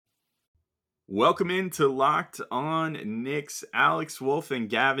Welcome into Locked On Knicks. Alex Wolf and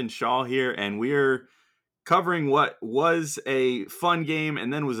Gavin Shaw here, and we're covering what was a fun game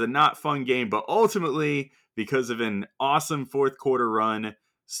and then was a not fun game, but ultimately, because of an awesome fourth quarter run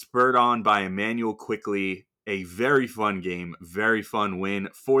spurred on by Immanuel Quickley, a very fun game, very fun win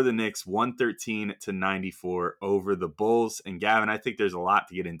for the Knicks, 113-94 over the Bulls. And Gavin, I think there's a lot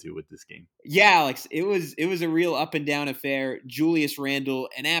to get into with this game. Yeah, Alex, it was a real up and down affair. Julius Randle,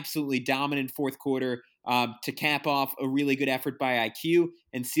 an absolutely dominant fourth quarter to cap off a really good effort by IQ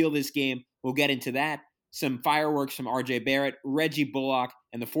and seal this game. We'll get into that. Some fireworks from RJ Barrett, Reggie Bullock,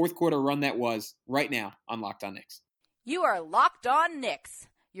 and the fourth quarter run that was right now on Locked On Knicks. You are Locked On Knicks,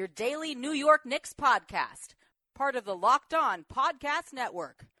 your daily New York Knicks podcast, part of the Locked On Podcast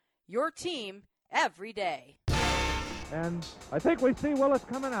Network, your team every day. And I think we see Willis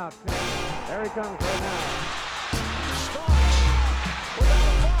coming out. There he comes right now. Starks without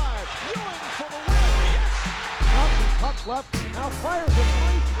a five. Ewing for the win. Yes. Thompson cuts left. Now fires it.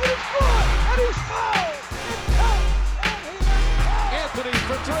 And he's good. And he's fouled. It counts. And he is fouled. Anthony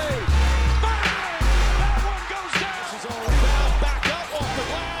for three. Bang! That one goes down. This is all foul. Back up off the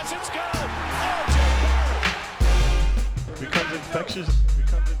glass. It's good. RJ Barrett. Becomes infectious.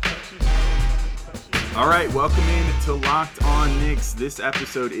 All right, welcome in to Locked On Knicks. This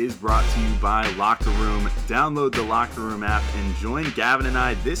episode is brought to you by Locker Room. Download the Locker Room app and join Gavin and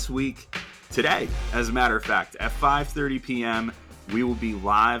I this week, today, as a matter of fact, at 5:30 p.m. We will be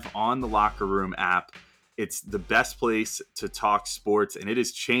live on the Locker Room app. It's the best place to talk sports, and it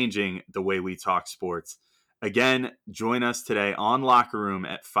is changing the way we talk sports. Again, join us today on Locker Room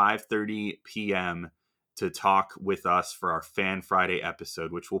at 5:30 p.m. to talk with us for our Fan Friday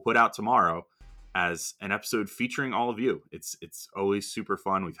episode, which we'll put out tomorrow as an episode featuring all of you. It's always super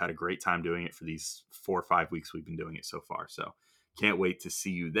fun. We've had a great time doing it for these 4 or 5 weeks we've been doing it so far. So can't wait to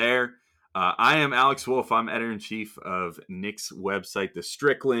see you there. I am Alex Wolf. I'm editor-in-chief of Knicks website, The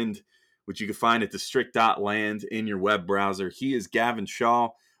Strickland, which you can find at thestrick.land in your web browser. He is Gavin Shaw,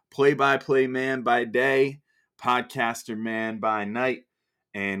 play-by-play man by day, podcaster man by night.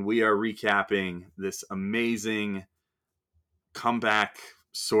 And we are recapping this amazing comeback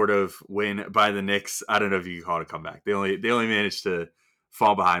sort of win by the Knicks. I don't know if you can call it a comeback. They only managed to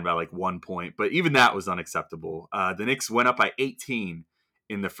fall behind by like 1 point, but even that was unacceptable. The Knicks went up by 18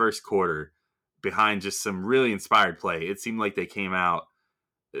 in the first quarter behind just some really inspired play. It seemed like they came out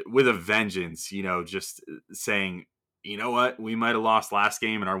with a vengeance, just saying, you know what, we might have lost last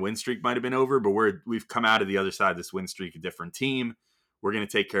game and our win streak might have been over, but we've come out of the other side of this win streak a different team. We're going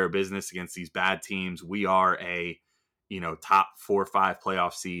to take care of business against these bad teams. We are a top 4 or 5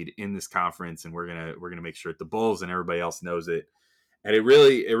 playoff seed in this conference, and we're gonna make sure that the Bulls and everybody else knows it. And it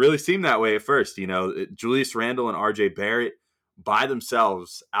really seemed that way at first. Julius Randle and RJ Barrett by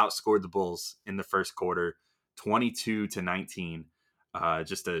themselves outscored the Bulls in the first quarter, 22-19.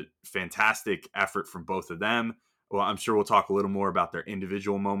 Just a fantastic effort from both of them. Well, I'm sure we'll talk a little more about their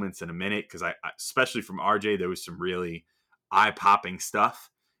individual moments in a minute, because I especially from RJ, there was some really eye-popping stuff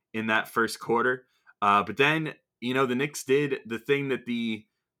in that first quarter. But then, the Knicks did the thing that the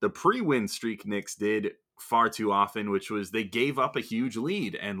pre-win streak Knicks did far too often, which was they gave up a huge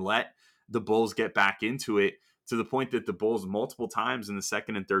lead and let the Bulls get back into it, to the point that the Bulls multiple times in the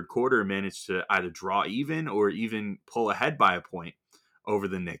second and third quarter managed to either draw even or even pull ahead by a point over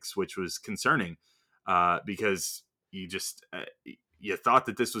the Knicks, which was concerning because you thought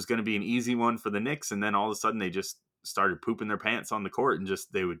that this was going to be an easy one for the Knicks, and then all of a sudden they just started pooping their pants on the court, and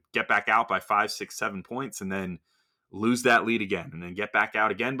they would get back out by 5, 6, 7 points and then lose that lead again, and then get back out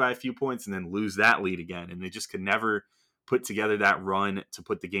again by a few points and then lose that lead again. And they just could never put together that run to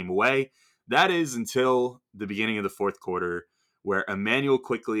put the game away. That is until the beginning of the fourth quarter, where Immanuel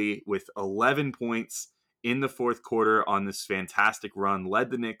Quickley, with 11 points in the fourth quarter on this fantastic run,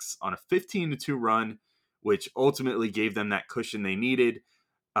 led the Knicks on a 15-2 run, which ultimately gave them that cushion they needed.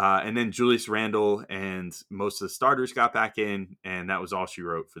 And then Julius Randle and most of the starters got back in, and that was all she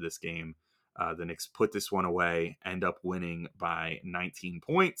wrote for this game. The Knicks put this one away, end up winning by 19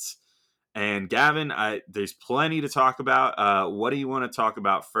 points. And Gavin, there's plenty to talk about. What do you want to talk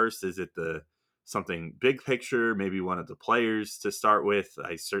about first? Is it something big picture, maybe one of the players to start with?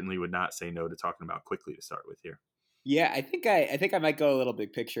 I certainly would not say no to talking about Quickley to start with here. Yeah, I think I might go a little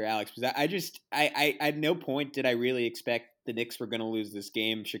big picture, Alex, because I at no point did I really expect the Knicks were going to lose this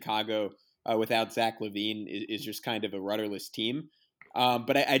game. Chicago without Zach LaVine is just kind of a rudderless team.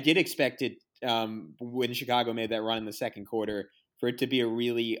 But I did expect it when Chicago made that run in the second quarter for it to be a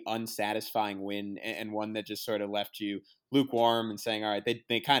really unsatisfying win, and one that just sort of left you lukewarm and saying, all right,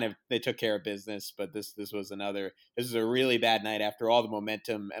 they took care of business, but this was a really bad night after all the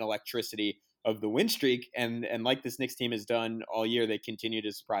momentum and electricity of the win streak. And like this Knicks team has done all year, they continue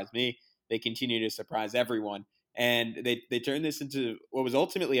to surprise me. They continue to surprise everyone. And they turned this into what was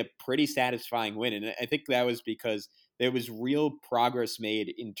ultimately a pretty satisfying win. And I think that was because there was real progress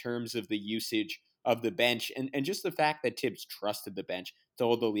made in terms of the usage of the bench and just the fact that Tibbs trusted the bench to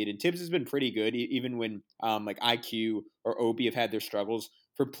hold the lead. And Tibbs has been pretty good, even when like IQ or Obi have had their struggles,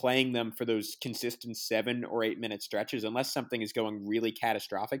 for playing them for those consistent 7 or 8 minute stretches. Unless something is going really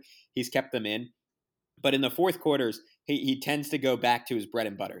catastrophic, he's kept them in. But in the fourth quarters, he tends to go back to his bread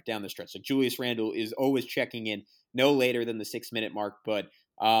and butter down the stretch. Like Julius Randle is always checking in no later than the 6 minute mark. But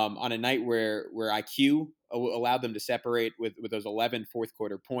on a night where IQ allowed them to separate with those 11 fourth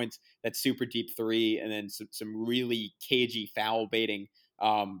quarter points, that super deep three, and then some really cagey foul baiting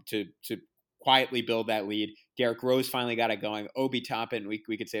to quietly build that lead. Derrick Rose finally got it going. Obi Toppin, we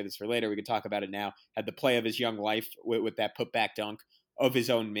could say this for later, we could talk about it now, had the play of his young life with that putback dunk of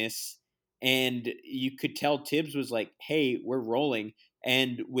his own miss. And you could tell Tibbs was like, hey, we're rolling.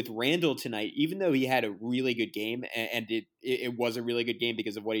 And with Randle tonight, even though he had a really good game, and it was a really good game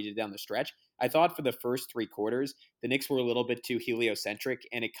because of what he did down the stretch, I thought for the first 3 quarters, the Knicks were a little bit too heliocentric,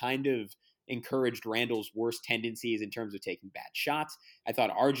 and it kind of encouraged Randle's worst tendencies in terms of taking bad shots. I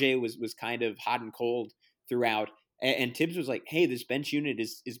thought RJ was kind of hot and cold throughout. And Tibbs was like, hey, this bench unit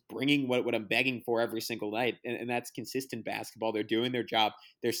is bringing what I'm begging for every single night. And that's consistent basketball. They're doing their job.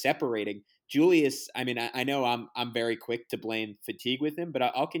 They're separating. Julius, I mean, I know I'm very quick to blame fatigue with him, but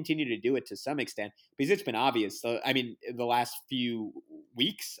I'll continue to do it to some extent because it's been obvious. So, I mean, the last few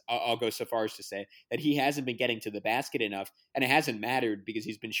weeks, I'll go so far as to say that he hasn't been getting to the basket enough. And it hasn't mattered because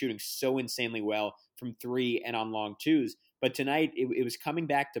he's been shooting so insanely well from 3 and on long twos. But tonight, it was coming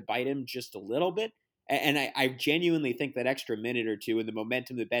back to bite him just a little bit. And I genuinely think that extra minute or two and the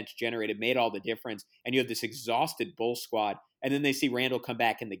momentum the bench generated made all the difference. And you have this exhausted Bull squad. And then they see Randle come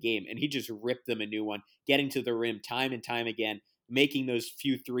back in the game. And he just ripped them a new one, getting to the rim time and time again, making those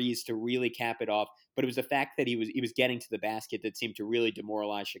few threes to really cap it off. But it was the fact that he was getting to the basket that seemed to really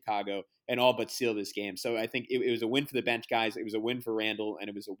demoralize Chicago and all but seal this game. So I think it was a win for the bench guys. It was a win for Randle. And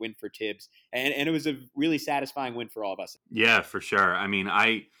it was a win for Tibbs. And it was a really satisfying win for all of us. Yeah, for sure. I mean,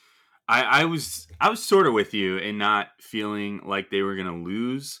 I was sort of with you in not feeling like they were going to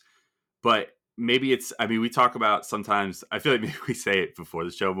lose, but maybe we talk about sometimes, I feel like maybe we say it before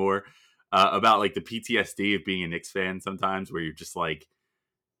the show more, about like the PTSD of being a Knicks fan sometimes, where you're just like,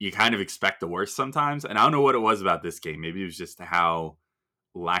 you kind of expect the worst sometimes. And I don't know what it was about this game. Maybe it was just how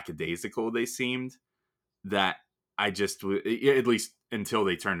lackadaisical they seemed, that I just, at least until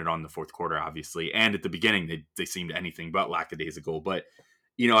they turned it on in the fourth quarter, obviously. And at the beginning, they seemed anything but lackadaisical. But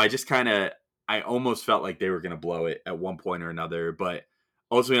I almost felt like they were going to blow it at one point or another, but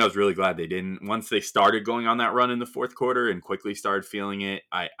ultimately I was really glad they didn't. Once they started going on that run in the fourth quarter and quickly started feeling it,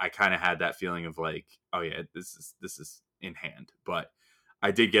 I kind of had that feeling of like, oh yeah, this is in hand. But I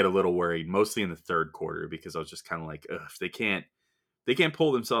did get a little worried, mostly in the third quarter, because I was just kind of like, if they can't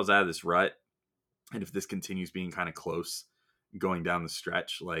pull themselves out of this rut, and if this continues being kind of close going down the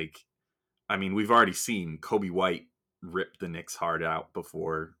stretch, like, I mean, we've already seen Kobe White rip the Knicks hard out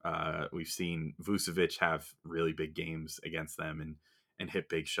before. We've seen Vucevic have really big games against them and hit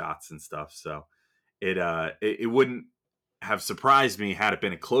big shots and stuff. So it wouldn't have surprised me had it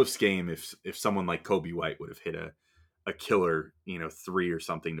been a close game if someone like Kobe White would have hit a killer, 3 or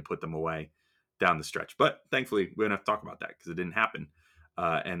something to put them away down the stretch. But thankfully we don't have to talk about that because it didn't happen.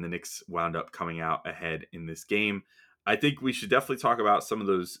 And the Knicks wound up coming out ahead in this game. I think we should definitely talk about some of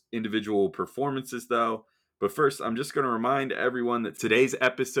those individual performances though. But first, I'm just going to remind everyone that today's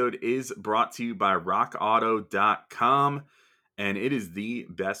episode is brought to you by rockauto.com, and it is the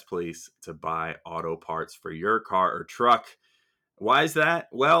best place to buy auto parts for your car or truck. Why is that?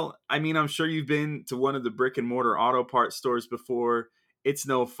 Well, I mean, I'm sure you've been to one of the brick and mortar auto parts stores before. It's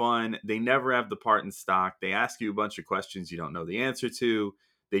no fun. They never have the part in stock. They ask you a bunch of questions you don't know the answer to.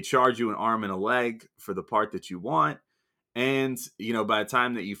 They charge you an arm and a leg for the part that you want. And, by the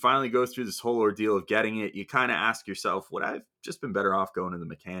time that you finally go through this whole ordeal of getting it, you kind of ask yourself, would I have just been better off going to the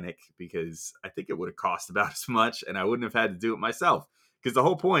mechanic? Because I think it would have cost about as much and I wouldn't have had to do it myself. Because the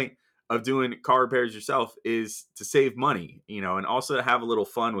whole point of doing car repairs yourself is to save money, and also to have a little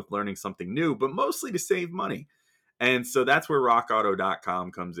fun with learning something new, but mostly to save money. And so that's where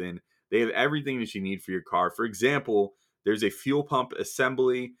rockauto.com comes in. They have everything that you need for your car. For example, there's a fuel pump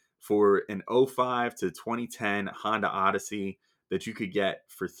assembly for an 05 to 2010 Honda Odyssey that you could get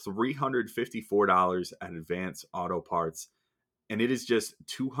for $354 at Advance Auto Parts. And it is just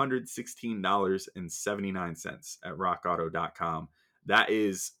 $216.79 at rockauto.com. That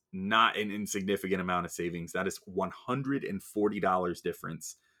is not an insignificant amount of savings. That is $140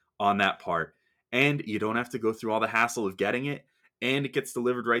 difference on that part. And you don't have to go through all the hassle of getting it. And it gets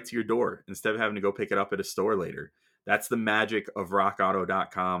delivered right to your door instead of having to go pick it up at a store later. That's the magic of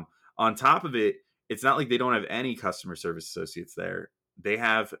rockauto.com. On top of it, it's not like they don't have any customer service associates there. They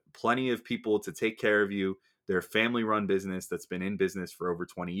have plenty of people to take care of you. They're a family-run business that's been in business for over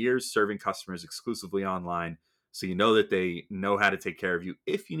 20 years, serving customers exclusively online. So you know that they know how to take care of you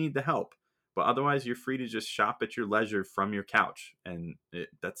if you need the help. But otherwise, you're free to just shop at your leisure from your couch. And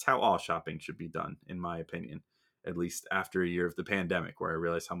that's how all shopping should be done, in my opinion, at least after a year of the pandemic, where I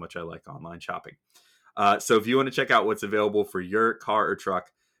realized how much I like online shopping. So if you want to check out what's available for your car or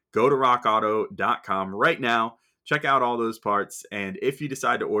truck, go to rockauto.com right now. Check out all those parts. And if you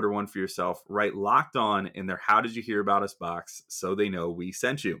decide to order one for yourself, write Locked On in their How Did You Hear About Us box so they know we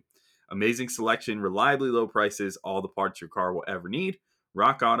sent you. Amazing selection, reliably low prices, all the parts your car will ever need.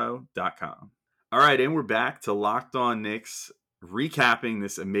 rockauto.com. All right, and we're back to Locked On Knicks, recapping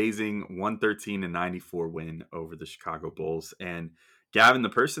this amazing 113-94 win over the Chicago Bulls. And Gavin, the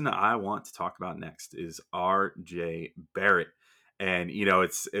person that I want to talk about next is RJ Barrett. And,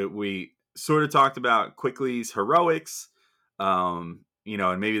 we sort of talked about Quickley's heroics, and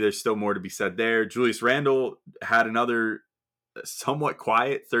maybe there's still more to be said there. Julius Randle had another somewhat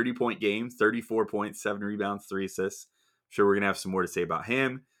quiet 30-point game, 34 points, 7 rebounds, 3 assists. I'm sure we're going to have some more to say about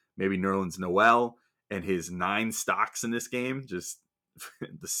him. Maybe Nerlens Noel and his 9 stocks in this game, just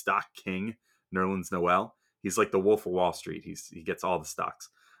the stock king, Nerlens Noel. He's like the Wolf of Wall Street. He gets all the stocks.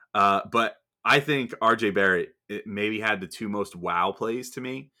 But I think RJ Barrett maybe had the 2 most wow plays to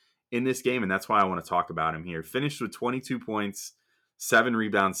me in this game, and that's why I want to talk about him here. Finished with 22 points, 7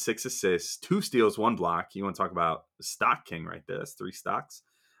 rebounds, 6 assists, 2 steals, 1 block. You want to talk about the stock king right there. That's 3 stocks.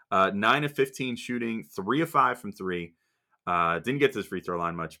 9 of 15 shooting, 3 of 5 from 3. Didn't get to the free throw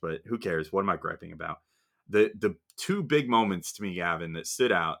line much, but who cares? What am I griping about? The 2 big moments to me, Gavin, that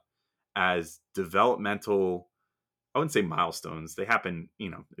stood out as developmental, I wouldn't say milestones. They happen,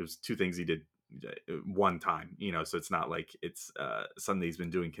 it was 2 things he did one time, so it's not like it's something he's been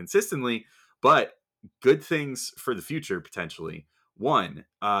doing consistently, but good things for the future, potentially. One,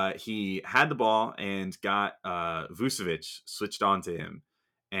 he had the ball and got Vucevic switched on to him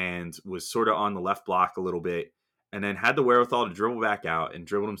and was sort of on the left block a little bit, and then had the wherewithal to dribble back out and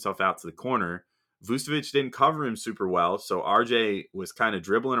dribbled himself out to the corner. Vucevic didn't cover him super well, so RJ was kind of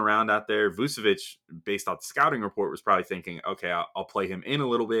dribbling around out there. Vucevic, based off the scouting report, was probably thinking, okay, I'll play him in a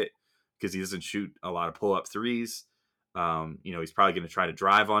little bit because he doesn't shoot a lot of pull-up threes. He's probably going to try to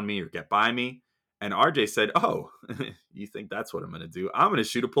drive on me or get by me. And RJ said, oh, you think that's what I'm going to do? I'm going to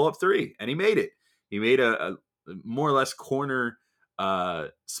shoot a pull-up 3. And he made it. He made a more or less corner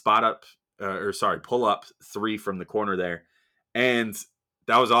pull-up 3 from the corner there. And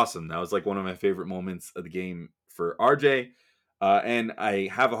that was awesome. That was like one of my favorite moments of the game for RJ. And I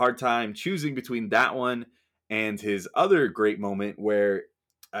have a hard time choosing between that one and his other great moment where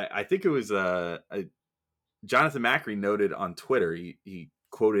I think it was Jonathan Macri noted on Twitter. He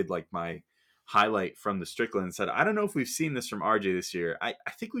quoted like my highlight from the Strickland and said, I don't know if we've seen this from RJ this year. I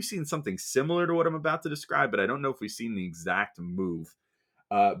think we've seen something similar to what I'm about to describe, but I don't know if we've seen the exact move.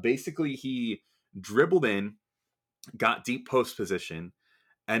 Basically, he dribbled in, got deep post position,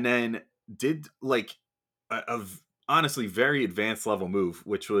 and then did like a honestly very advanced level move,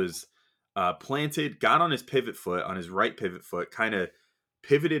 which was planted, got on his pivot foot, on his right pivot foot, kind of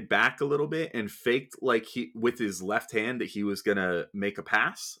pivoted back a little bit and faked like he with his left hand that he was gonna make a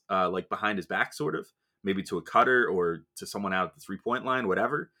pass, like behind his back, sort of maybe to a cutter or to someone out at the 3-point line,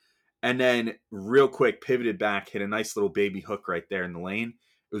 whatever. And then real quick pivoted back, hit a nice little baby hook right there in the lane.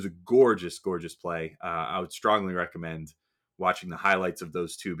 It was a gorgeous, gorgeous play. I would strongly recommend watching the highlights of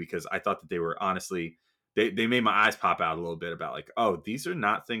those 2 because I thought that they were honestly, they made my eyes pop out a little bit about like, oh, these are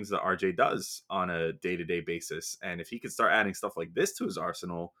not things that RJ does on a day-to-day basis. And if he could start adding stuff like this to his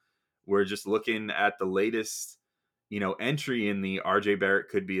arsenal, we're just looking at the latest, entry in the RJ Barrett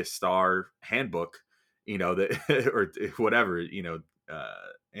could be a star handbook, that or whatever,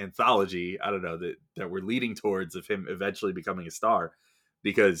 anthology, I don't know, that we're leading towards of him eventually becoming a star,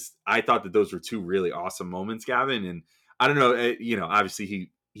 because I thought that those were 2 really awesome moments, Gavin. And I don't know, obviously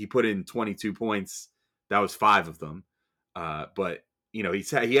he put in 22 points. That was 5 of them. But,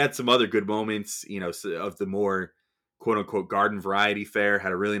 he had some other good moments, of the more quote unquote garden variety fare.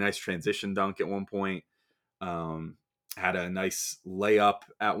 Had a really nice transition dunk at one point. Had a nice layup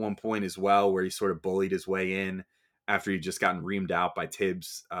at one point as well, where he sort of bullied his way in after he'd just gotten reamed out by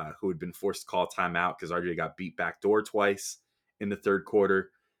Tibbs, who had been forced to call timeout because RJ got beat backdoor twice in the 3rd quarter.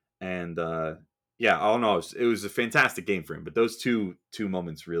 And, all in all, it was a fantastic game for him. But those two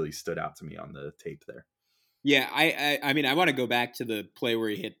moments really stood out to me on the tape there. Yeah, I mean, I want to go back to the play where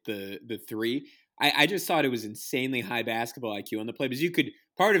he hit the three. I just thought it was insanely high basketball IQ on the play, because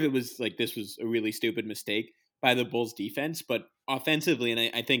part of it was like, this was a really stupid mistake by the Bulls defense, but offensively,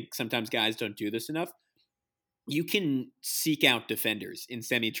 and I think sometimes guys don't do this enough, you can seek out defenders in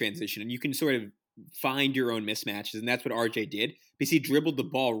semi-transition, and you can sort of find your own mismatches, and that's what RJ did, because he dribbled the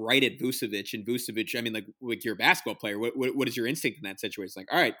ball right at Vucevic, and Vucevic, I mean, like you're a basketball player, what is your instinct in that situation? It's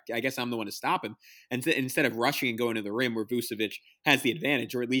like, all right, I guess I'm the one to stop him, and instead of rushing and going to the rim where Vucevic has the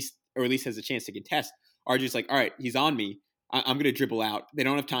advantage, or at least has a chance to contest, RJ's like, all right, he's on me, I'm going to dribble out. They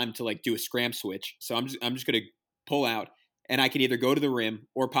don't have time to like do a scram switch, so I'm just going to pull out, and I can either go to the rim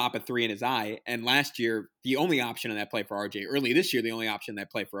or pop a three in his eye. And last year, the only option on that play for RJ, early this year, the only option on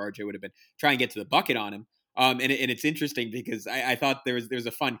that play for RJ would have been try and get to the bucket on him. And it's interesting because I thought there was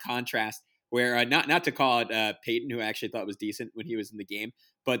a fun contrast where, not to call it Peyton, who I actually thought was decent when he was in the game,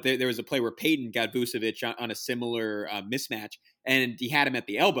 but there was a play where Peyton got Vucevic on a similar mismatch, and he had him at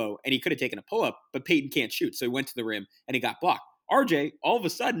the elbow, and he could have taken a pull-up, but Peyton can't shoot, so he went to the rim, and he got blocked. RJ, all of a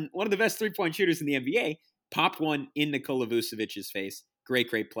sudden, one of the best three-point shooters in the NBA, popped one in Nikola Vucevic's face. Great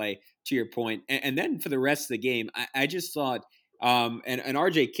play, to your point. And then for the rest of the game, I just thought, and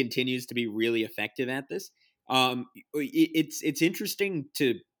RJ continues to be really effective at this. It's interesting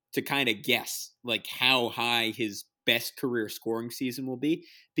to kind of guess like how high his best career scoring season will be,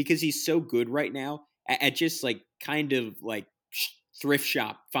 because he's so good right now at just like kind of like thrift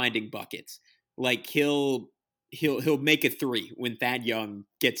shop finding buckets. Like he'll make a three when Thad Young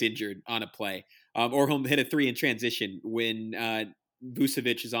gets injured on a play. Or he'll hit a three in transition when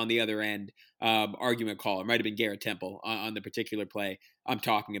Vucevic is on the other end, argument call. It might have been Garrett Temple on the particular play I'm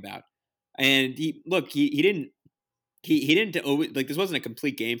talking about. And he didn't like, this wasn't a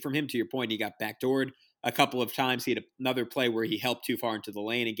complete game from him. To your point, he got backdoored a couple of times. He had another play where he helped too far into the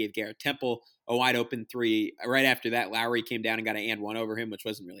lane and gave Garrett Temple a wide open three. Right after that, Lowry came down and got an and one over him, which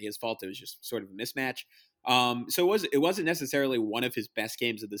wasn't really his fault. It was just sort of a mismatch. So it wasn't necessarily one of his best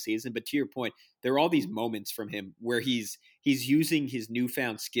games of the season, but to your point, there are all these moments from him where he's using his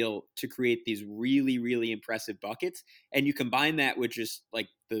newfound skill to create these really, really impressive buckets. And you combine that with just like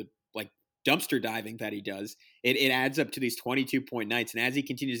the dumpster diving that he does, it adds up to these 22-point nights. And as he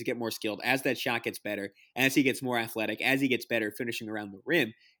continues to get more skilled, as that shot gets better, as he gets more athletic, as he gets better finishing around the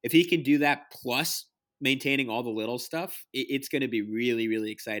rim, if he can do that plus maintaining all the little stuff, it's going to be really,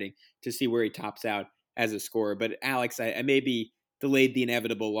 really exciting to see where he tops out as a scorer. But Alex, I maybe delayed the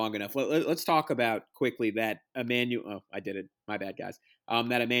inevitable long enough. Let's talk about quickly that Immanuel. Oh, I did it. My bad, guys.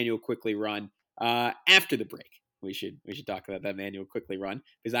 That Immanuel Quickley run after the break. We should talk about that Immanuel Quickley run,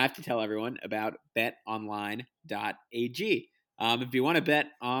 because I have to tell everyone about betonline.ag. If you want to bet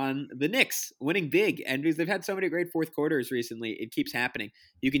on the Knicks winning big, and because they've had so many great fourth quarters recently, it keeps happening.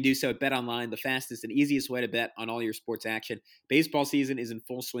 You can do so at BetOnline, the fastest and easiest way to bet on all your sports action. Baseball season is in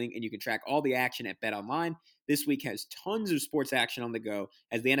full swing, and you can track all the action at BetOnline. This week has tons of sports action on the go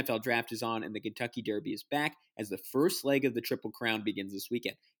as the NFL Draft is on and the Kentucky Derby is back as the first leg of the Triple Crown begins this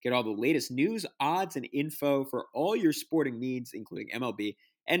weekend. Get all the latest news, odds, and info for all your sporting needs, including MLB,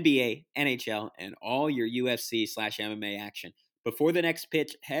 NBA, NHL, and all your UFC/MMA action. Before the next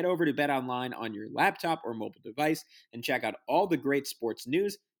pitch, head over to BetOnline on your laptop or mobile device and check out all the great sports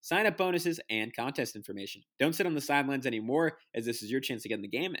news, sign-up bonuses, and contest information. Don't sit on the sidelines anymore, as this is your chance to get in the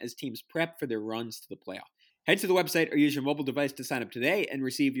game as teams prep for their runs to the playoff. Head to the website or use your mobile device to sign up today and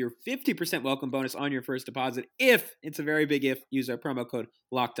receive your 50% welcome bonus on your first deposit. If, it's a very big if, use our promo code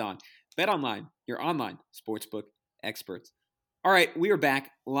LOCKEDON. BetOnline, your online sportsbook experts. All right, we are back,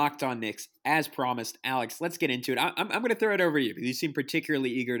 Locked On Knicks, as promised. Alex, let's get into it. I'm going to throw it over to you because you seem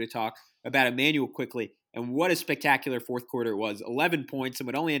particularly eager to talk about Immanuel Quickley and what a spectacular fourth quarter it was. 11 points, and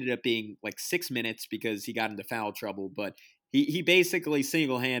what only ended up being like 6 minutes because he got into foul trouble. But he basically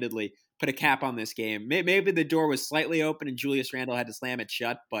single-handedly put a cap on this game. Maybe the door was slightly open and Julius Randle had to slam it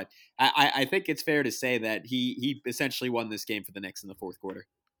shut, but I think it's fair to say that he essentially won this game for the Knicks in the fourth quarter.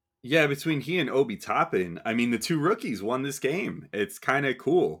 Yeah, between he and Obi Toppin, I mean, the two rookies won this game. It's kind of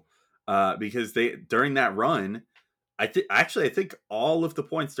cool because during that run, I think all of the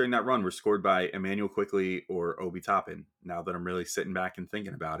points during that run were scored by Immanuel Quickley or Obi Toppin. Now that I'm really sitting back and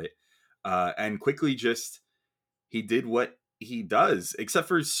thinking about it, and Quickley he did what he does, except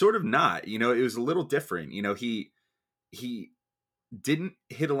for sort of not. You know, it was a little different. You know, he didn't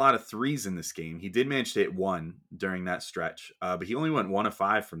hit a lot of threes in this game. He did manage to hit one during that stretch, but he only went 1 of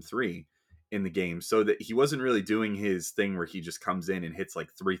 5 from 3 in the game. So that he wasn't really doing his thing where he just comes in and hits like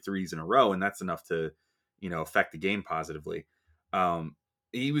 3 threes in a row. And that's enough to, affect the game positively.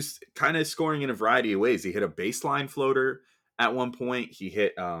 He was kind of scoring in a variety of ways. He hit a baseline floater at one point. He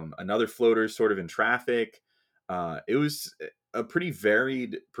hit another floater sort of in traffic. It was a pretty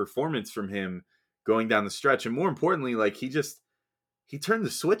varied performance from him going down the stretch. And more importantly, like he turned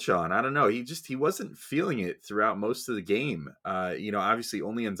the switch on. I don't know. He wasn't feeling it throughout most of the game. Obviously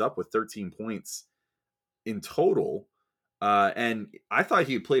only ends up with 13 points in total. And I thought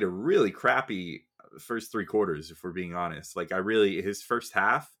he played a really crappy first 3 quarters, if we're being honest. Like his first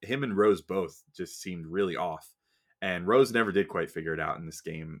half, him and Rose both just seemed really off. And Rose never did quite figure it out in this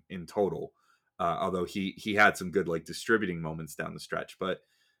game in total. Although he had some good like distributing moments down the stretch, but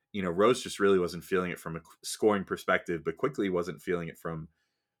Rose just really wasn't feeling it from a scoring perspective, but Quickley wasn't feeling it from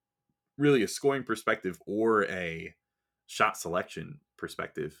really a scoring perspective or a shot selection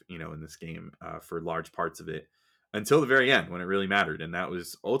perspective, in this game for large parts of it until the very end when it really mattered. And that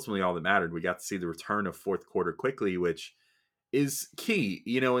was ultimately all that mattered. We got to see the return of fourth quarter Quickley, which is key,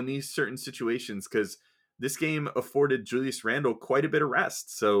 in these certain situations, because this game afforded Julius Randle quite a bit of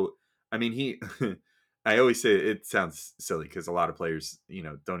rest. So, I mean, I always say it sounds silly because a lot of players,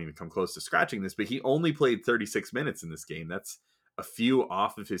 don't even come close to scratching this, but he only played 36 minutes in this game. That's a few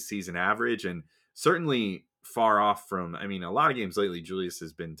off of his season average and certainly far off from, a lot of games lately, Julius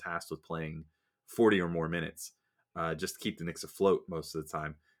has been tasked with playing 40 or more minutes just to keep the Knicks afloat most of the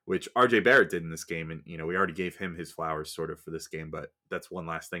time, which RJ Barrett did in this game. And, we already gave him his flowers sort of for this game, but that's one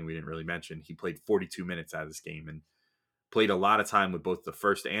last thing we didn't really mention. He played 42 minutes out of this game and played a lot of time with both the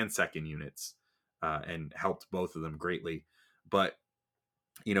first and second units and helped both of them greatly. But,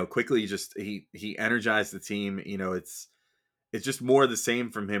 Quickley just, he energized the team. It's just more of the same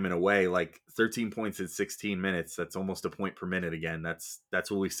from him in a way, like 13 points in 16 minutes. That's almost a point per minute again. That's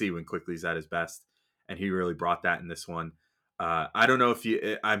what we see when Quickley's at his best. And he really brought that in this one. I don't know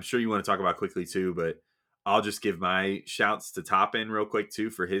I'm sure you want to talk about Quickley too, but I'll just give my shouts to Toppin real quick too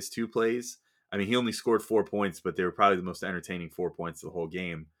for his 2 plays. He only scored 4 points, but they were probably the most entertaining 4 points of the whole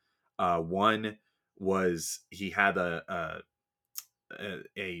game. One was he had a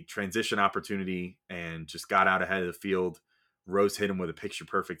transition opportunity and just got out ahead of the field. Rose hit him with a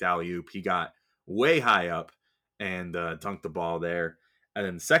picture-perfect alley-oop. He got way high up and dunked the ball there. And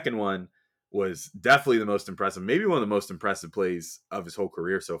then the second one was definitely the most impressive, maybe one of the most impressive plays of his whole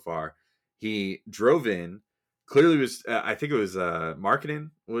career so far. He drove in, clearly was, I think it was Markkanen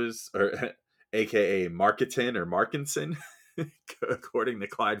or a.k.a. Marketin or Markinson, according to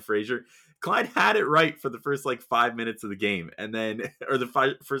Clyde Frazier. Clyde had it right for the first 5 minutes of the game, and then, or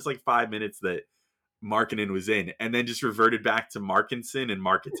the first 5 minutes that Markkanen was in, and then just reverted back to Markinson and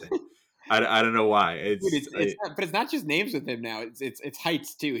Marketin. I don't know why. But it's not just names with him now. It's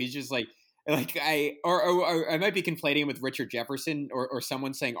heights too. He's just I might be conflating him with Richard Jefferson or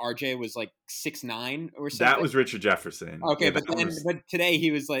someone saying RJ was 6'9" or something. That was Richard Jefferson. Okay, yeah, but today he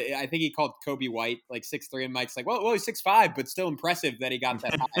was I think he called Kobe White 6'3", and Mike's well, he's 6'5", but still impressive that he got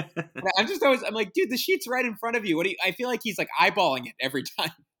that high. I'm like, dude, the sheet's right in front of you. I feel like he's eyeballing it every time.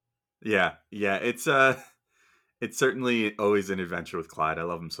 Yeah, it's certainly always an adventure with Clyde. I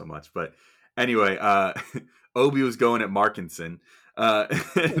love him so much. But anyway, Obi was going at Markinson,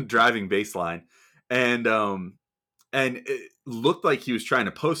 driving baseline, and it looked like he was trying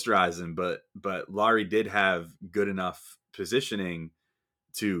to posterize him, but Larry did have good enough positioning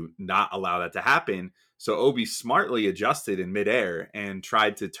to not allow that to happen. So Obi smartly adjusted in midair and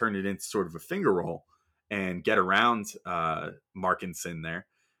tried to turn it into sort of a finger roll and get around Markinson there.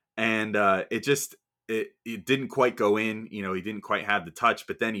 And it didn't quite go in. He didn't quite have the touch,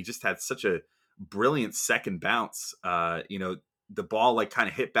 but then he just had such a brilliant second bounce. The ball kind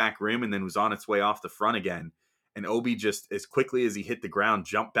of hit back rim and then was on its way off the front again. And Obi just, as quickly as he hit the ground,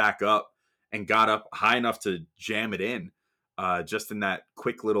 jumped back up and got up high enough to jam it in just in that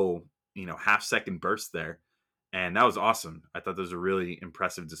quick little, half-second burst there. And that was awesome. I thought that was a really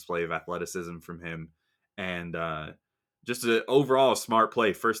impressive display of athleticism from him. And just overall a smart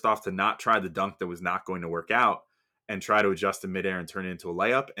play. First off, to not try the dunk that was not going to work out and try to adjust in midair and turn it into a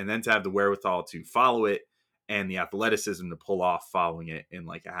layup, and then to have the wherewithal to follow it and the athleticism to pull off following it in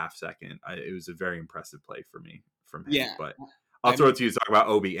a half second. It was a very impressive play for me from him. Yeah. But I'll throw it to you to talk about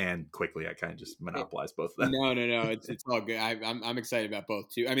Obi and Quickley. I kind of just monopolized both of them. No. It's all good. I'm excited about both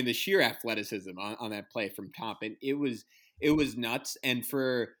too. The sheer athleticism on that play from Toppin, it was nuts. And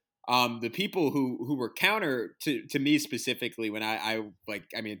for the people who were counter to me specifically, when I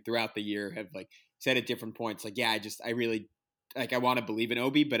throughout the year have said at different points, I really I want to believe in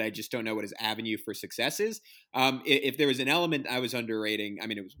Obi, but I just don't know what his avenue for success is. If there was an element I was underrating,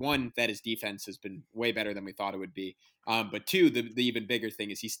 it was one, that his defense has been way better than we thought it would be. But two, the even bigger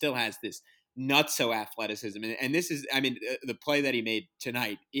thing is he still has this nutso athleticism. And this is, the play that he made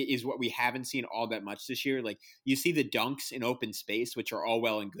tonight is what we haven't seen all that much this year. You see the dunks in open space, which are all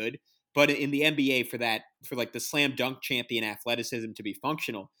well and good. But in the NBA, for like the slam dunk champion athleticism to be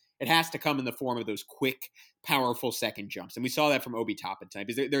functional, it has to come in the form of those quick, powerful second jumps. And we saw that from Obi Toppin tonight,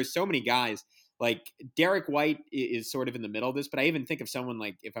 because there's so many guys. Like Derek White is sort of in the middle of this, but I even think of someone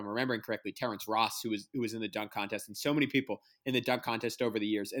like, if I'm remembering correctly, Terrence Ross, who was in the dunk contest, and so many people in the dunk contest over the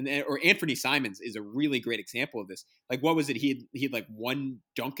years. Or Anthony Simons is a really great example of this. Like, what was it? He had like one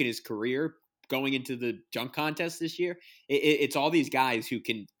dunk in his career going into the dunk contest this year. It's all these guys who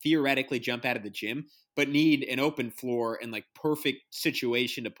can theoretically jump out of the gym, but need an open floor and like perfect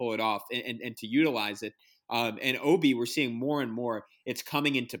situation to pull it off and to utilize it. And Obi, we're seeing more and more, it's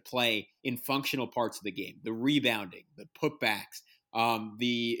coming into play in functional parts of the game, the rebounding, the putbacks,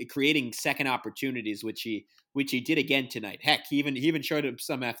 the creating second opportunities, which he did again tonight. Heck, he even showed up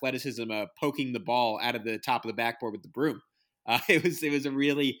some athleticism, poking the ball out of the top of the backboard with the broom. It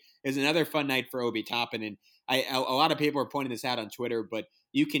was another fun night for Obi Toppin, and a lot of people are pointing this out on Twitter, but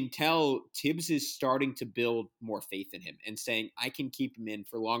you can tell Tibbs is starting to build more faith in him and saying, I can keep him in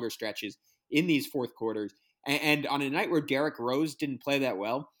for longer stretches in these fourth quarters. And on a night where Derrick Rose didn't play that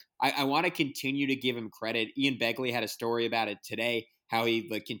well, I want to continue to give him credit. Ian Begley had a story about it today, how he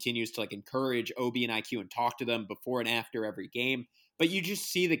continues to encourage Obi and IQ and talk to them before and after every game. But you just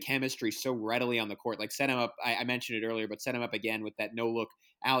see the chemistry so readily on the court. Like, set him up, I mentioned it earlier, but set him up again with that no-look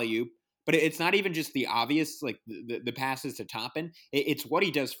alley-oop. But it's not even just the obvious, like the passes to Toppin. It's what he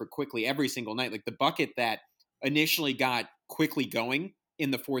does for Quickley every single night. Like, the bucket that initially got Quickley going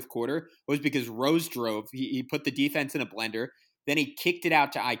in the fourth quarter was because Rose drove. He put the defense in a blender. Then he kicked it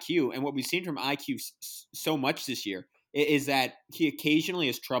out to IQ. And what we've seen from IQ so much this year is that he occasionally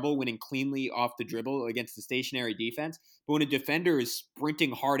has trouble winning cleanly off the dribble against the stationary defense. But when a defender is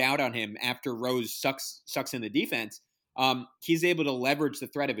sprinting hard out on him after Rose sucks in the defense, he's able to leverage the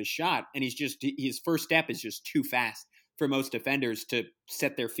threat of his shot. And his first step is just too fast for most defenders to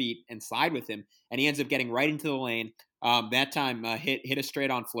set their feet and slide with him. And he ends up getting right into the lane. That time hit a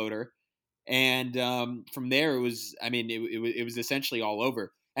straight on floater. And from there, it was essentially all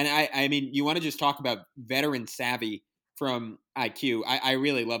over. And I mean, you want to just talk about veteran savvy from IQ. I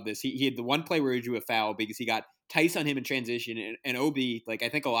really love this. He had the one play where he drew a foul because he got Tice on him in transition, and Obi, I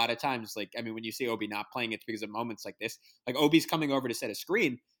think a lot of times, when you see Obi not playing, it's because of moments like this. Obi's coming over to set a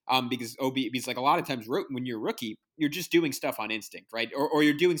screen, because a lot of times when you're a rookie, you're just doing stuff on instinct, right? Or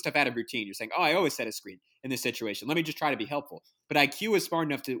you're doing stuff out of routine. You're saying, oh, I always set a screen in this situation. Let me just try to be helpful. But IQ is smart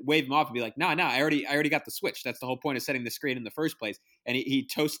enough to wave him off and be like, no, I already got the switch. That's the whole point of setting the screen in the first place. And he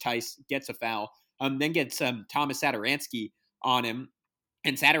toasts Tice, gets a foul, then gets Thomas Satoransky on him.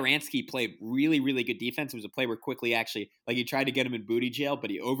 And Satoransky played really, really good defense. It was a play where Quickley actually, he tried to get him in booty jail,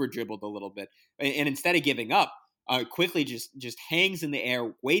 but he over-dribbled a little bit. And instead of giving up, Quickley just hangs in the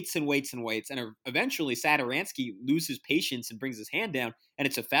air, waits and waits and waits. And eventually Satoransky loses patience and brings his hand down, and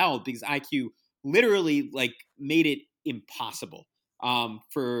it's a foul because IQ literally, made it impossible.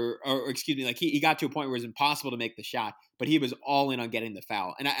 He got to a point where it was impossible to make the shot, but he was all in on getting the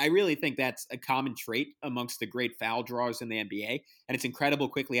foul. And I really think that's a common trait amongst the great foul drawers in the NBA. And it's incredible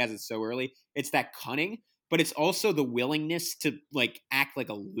Quickley has it so early. It's that cunning, but it's also the willingness to act like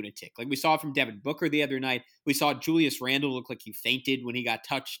a lunatic. We saw it from Devin Booker the other night. We saw Julius Randle look like he fainted when he got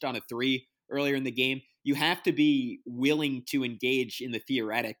touched on a three earlier in the game. You have to be willing to engage in the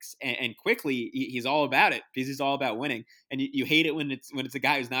theoretics, and Quickley, he's all about it because he's all about winning. And you hate it when it's a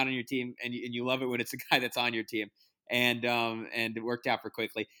guy who's not on your team, and you love it when it's a guy that's on your team. And it worked out for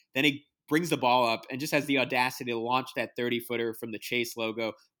Quickley. Then he brings the ball up and just has the audacity to launch that 30-footer from the Chase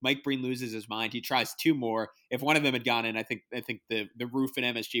logo. Mike Breen loses his mind. He tries two more. If one of them had gone in, I think the roof in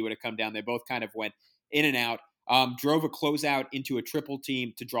MSG would have come down. They both kind of went in and out. Drove a closeout into a triple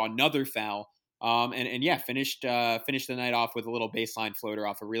team to draw another foul. Finished the night off with a little baseline floater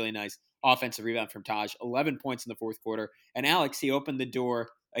off a really nice offensive rebound from Taj. 11 points in the fourth quarter. And Alex, he opened the door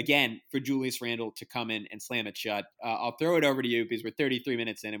again for Julius Randle to come in and slam it shut. I'll throw it over to you because we're 33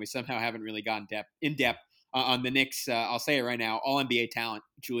 minutes in and we somehow haven't really gone in depth on the Knicks. I'll say it right now, all NBA talent,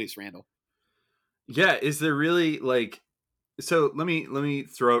 Julius Randle. Yeah, is there really so let me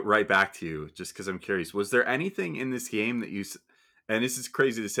throw it right back to you just because I'm curious. Was there anything in this game that and this is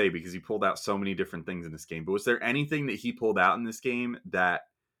crazy to say because he pulled out so many different things in this game, but was there anything that he pulled out in this game that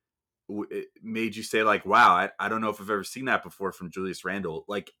made you say wow, I don't know if I've ever seen that before from Julius Randle?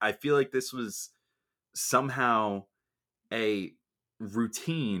 I feel like this was somehow a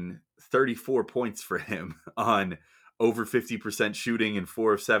routine 34 points for him on over 50% shooting and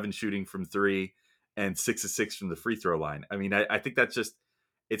 4 of 7 shooting from three and 6 of 6 from the free throw line. I mean, I think that's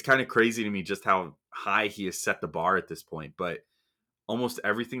it's kind of crazy to me just how high he has set the bar at this point. But almost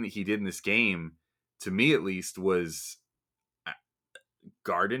everything that he did in this game, to me at least, was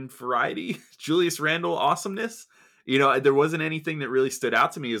garden variety Julius Randle awesomeness. There wasn't anything that really stood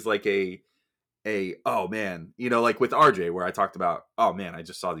out to me as like oh man, like with RJ, where I talked about, oh man, I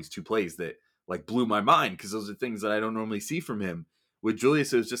just saw these two plays that like blew my mind because those are things that I don't normally see from him. With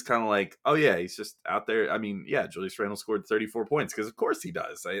Julius, it was just kind of like, oh yeah, he's just out there. I mean, yeah, Julius Randle scored 34 points because of course he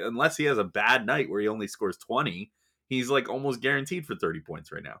does. Unless he has a bad night where he only scores 20, he's like almost guaranteed for 30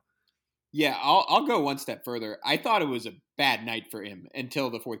 points right now. Yeah, I'll go one step further. I thought it was a bad night for him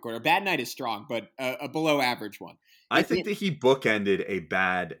until the fourth quarter. Bad night is strong, but a below average one. I think that he bookended a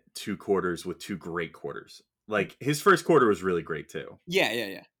bad 2 quarters with 2 great quarters. Like his first quarter was really great too.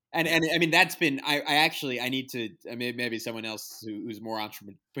 Yeah. And I mean, that's been, I need to, maybe someone else who's more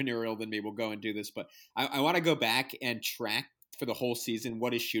entrepreneurial than me will go and do this, but I want to go back and track for the whole season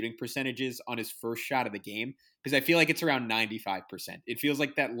what his shooting percentage is on his first shot of the game, because I feel like it's around 95%. It feels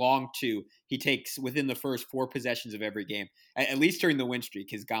like that long 2 he takes within the first 4 possessions of every game, at least during the win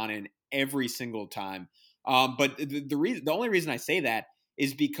streak, has gone in every single time. But the only reason I say that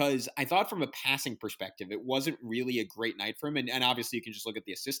is because I thought from a passing perspective, it wasn't really a great night for him. And obviously you can just look at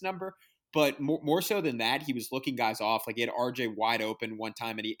the assist number, but more so than that, he was looking guys off. Like he had RJ wide open one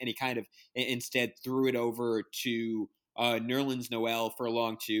time and he kind of instead threw it over to Nerlens Noel for a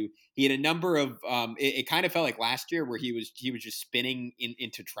long 2. He had a number of, it kind of felt like last year where he was just spinning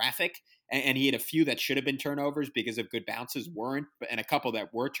into traffic, and he had a few that should have been turnovers because of good bounces weren't, and a couple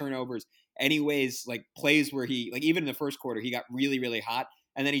that were turnovers. Anyways, like plays where he, like even in the first quarter, he got really, really hot,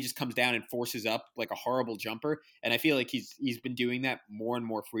 and then he just comes down and forces up like a horrible jumper. And I feel like he's been doing that more and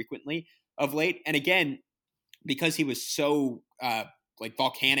more frequently of late. And again, because he was so like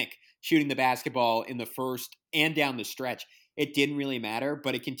volcanic shooting the basketball in the first and down the stretch, it didn't really matter.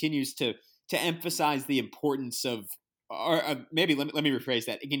 But it continues to emphasize the importance of, or maybe let me rephrase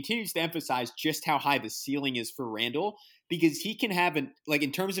that. It continues to emphasize just how high the ceiling is for Randle, because he can have like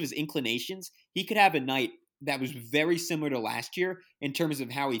in terms of his inclinations, he could have a night that was very similar to last year in terms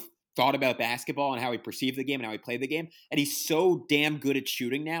of how he thought about basketball and how he perceived the game and how he played the game. And he's so damn good at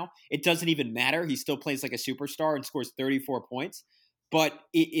shooting now, it doesn't even matter. He still plays like a superstar and scores 34 points. But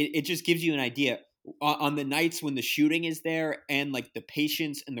it just gives you an idea on the nights when the shooting is there and like the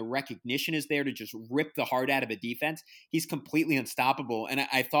patience and the recognition is there to just rip the heart out of a defense, he's completely unstoppable. And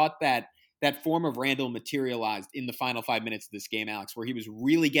I thought that form of Randle materialized in the final 5 minutes of this game, Alex, where he was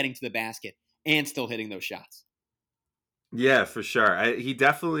really getting to the basket and still hitting those shots. Yeah, for sure. He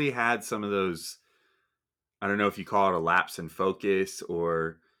definitely had some of those, I don't know if you call it a lapse in focus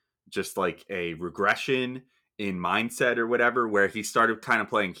or just like a regression in mindset or whatever, where he started kind of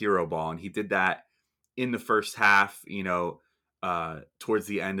playing hero ball. And he did that in the first half, towards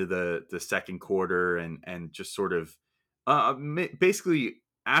the end of the second quarter, and just sort of basically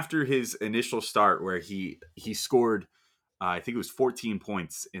after his initial start where he scored, I think it was 14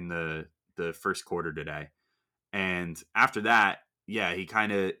 points in the first quarter today. And after that, yeah,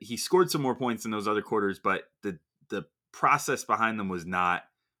 he scored some more points in those other quarters, but the process behind them was not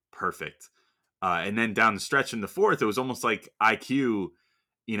perfect. And then down the stretch in the fourth, it was almost like IQ,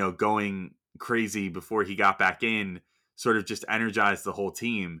 going crazy before he got back in, sort of just energized the whole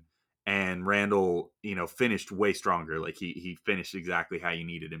team. And Randle, finished way stronger. Like he finished exactly how you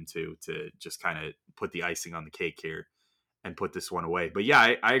needed him to just kind of put the icing on the cake here and put this one away. But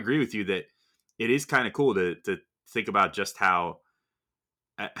yeah, I agree with you that it is kind of cool to think about just how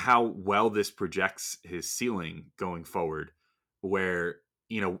well this projects his ceiling going forward, where,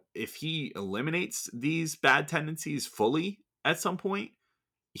 if he eliminates these bad tendencies fully at some point,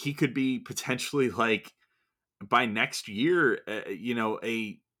 he could be potentially like by next year,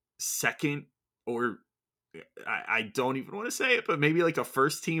 a second, or I don't even want to say it, but maybe like a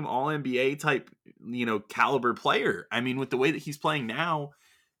first team all NBA type, caliber player. I mean, with the way that he's playing now,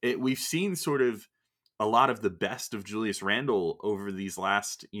 we've seen sort of a lot of the best of Julius Randle over these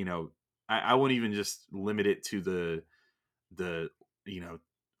last, I won't even just limit it to the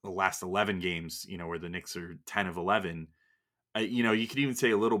last 11 games, where the Knicks are 10 of 11. You could even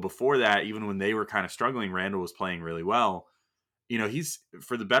say a little before that, even when they were kind of struggling, Randle was playing really well. He's,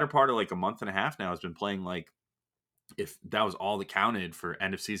 for the better part of like a month and a half now, has been playing like, if that was all that counted for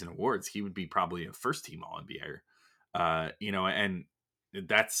end of season awards, he would be probably a first team all NBA. And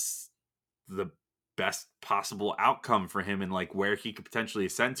that's the best possible outcome for him and like where he could potentially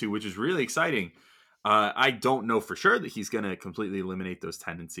ascend to, which is really exciting. I don't know for sure that he's going to completely eliminate those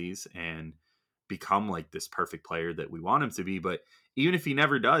tendencies and become like this perfect player that we want him to be. But even if he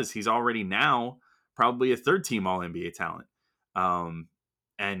never does, he's already now probably a third team all NBA talent.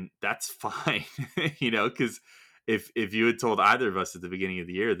 And that's fine, because if you had told either of us at the beginning of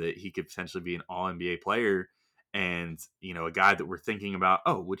the year that he could potentially be an all NBA player and, a guy that we're thinking about,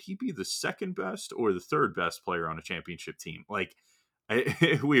 would he be the second best or the third best player on a championship team? Like,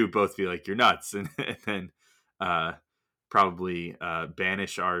 we would both be like, you're nuts. And then probably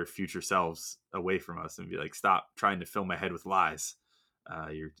banish our future selves away from us and be like, stop trying to fill my head with lies.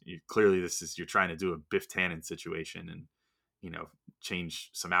 You're clearly you're trying to do a Biff Tannen situation and, change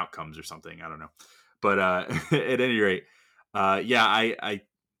some outcomes or something. I don't know. But at any rate,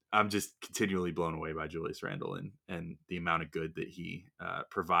 I'm just continually blown away by Julius Randle and the amount of good that he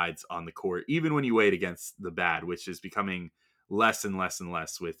provides on the court, even when you weigh it against the bad, which is becoming less and less and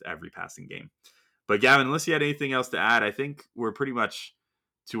less with every passing game. But Gavin, unless you had anything else to add, I think we're pretty much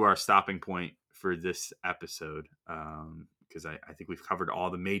to our stopping point for this episode, because I think we've covered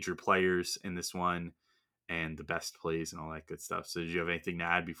all the major players in this one and the best plays and all that good stuff. So did you have anything to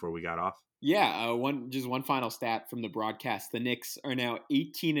add before we got off? Yeah, one final stat from the broadcast. The Knicks are now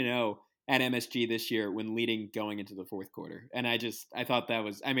 18-0 at MSG this year when leading going into the fourth quarter. And I thought that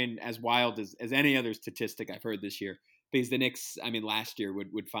was, as wild as any other statistic I've heard this year, because the Knicks, last year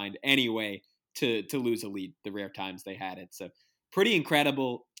would find any way to lose a lead the rare times they had it. So pretty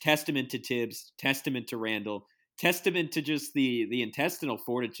incredible. Testament to Tibbs, testament to Randle, testament to just the intestinal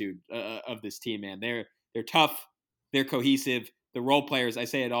fortitude of this team, man. They're tough, they're cohesive. The role players, I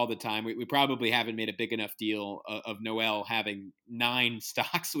say it all the time, we probably haven't made a big enough deal of Noel having 9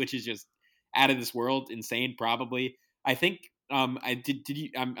 stocks, which is just out of this world, insane probably. I think I'm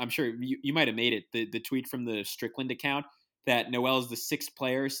sure you might have made it, the tweet from the Strickland account that Noel is the 6th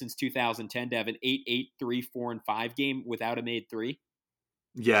player since 2010 to have an 8-8, 3-4, and 5 game without a made 3.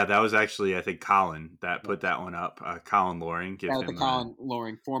 Yeah, that was actually, I think, Colin that put that one up. Colin Loring. Colin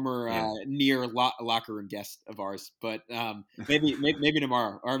Loring, former near locker room guest of ours. But maybe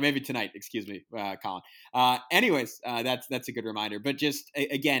tomorrow, or maybe tonight, excuse me, Colin. Anyways, that's a good reminder. But just,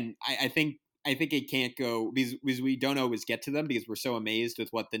 again, I think it can't go, because we don't always get to them because we're so amazed with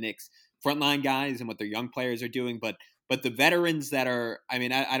what the Knicks frontline guys and what their young players are doing. But the veterans that are,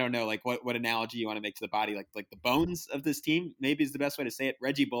 I don't know, like what analogy you want to make to the body, like the bones of this team, maybe is the best way to say it.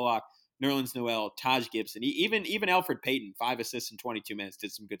 Reggie Bullock, Nerlens Noel, Taj Gibson, even Alfred Payton, 5 assists in 22 minutes,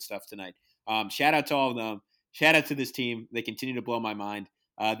 did some good stuff tonight. Shout out to all of them. Shout out to this team. They continue to blow my mind.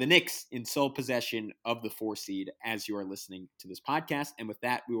 The Knicks in sole possession of the 4 seed as you are listening to this podcast. And with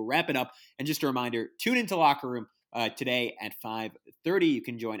that, we will wrap it up. And just a reminder, tune into Locker Room today at 5:30. You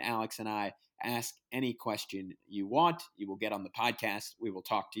can join Alex and I. Ask any question you want. You will get on the podcast. We will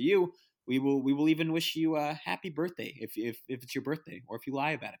talk to you. We will even wish you a happy birthday if it's your birthday, or if you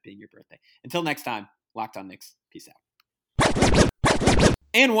lie about it being your birthday. Until next time, Locked On Knicks. Peace out.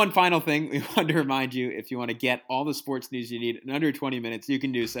 And one final thing, we want to remind you, if you want to get all the sports news you need in under 20 minutes, you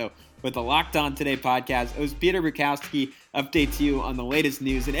can do so with the Locked On Today podcast. Host Peter Bukowski updates you on the latest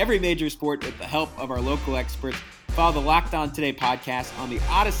news in every major sport with the help of our local experts. Follow the Locked On Today podcast on the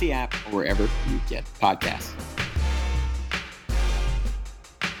Odyssey app or wherever you get podcasts.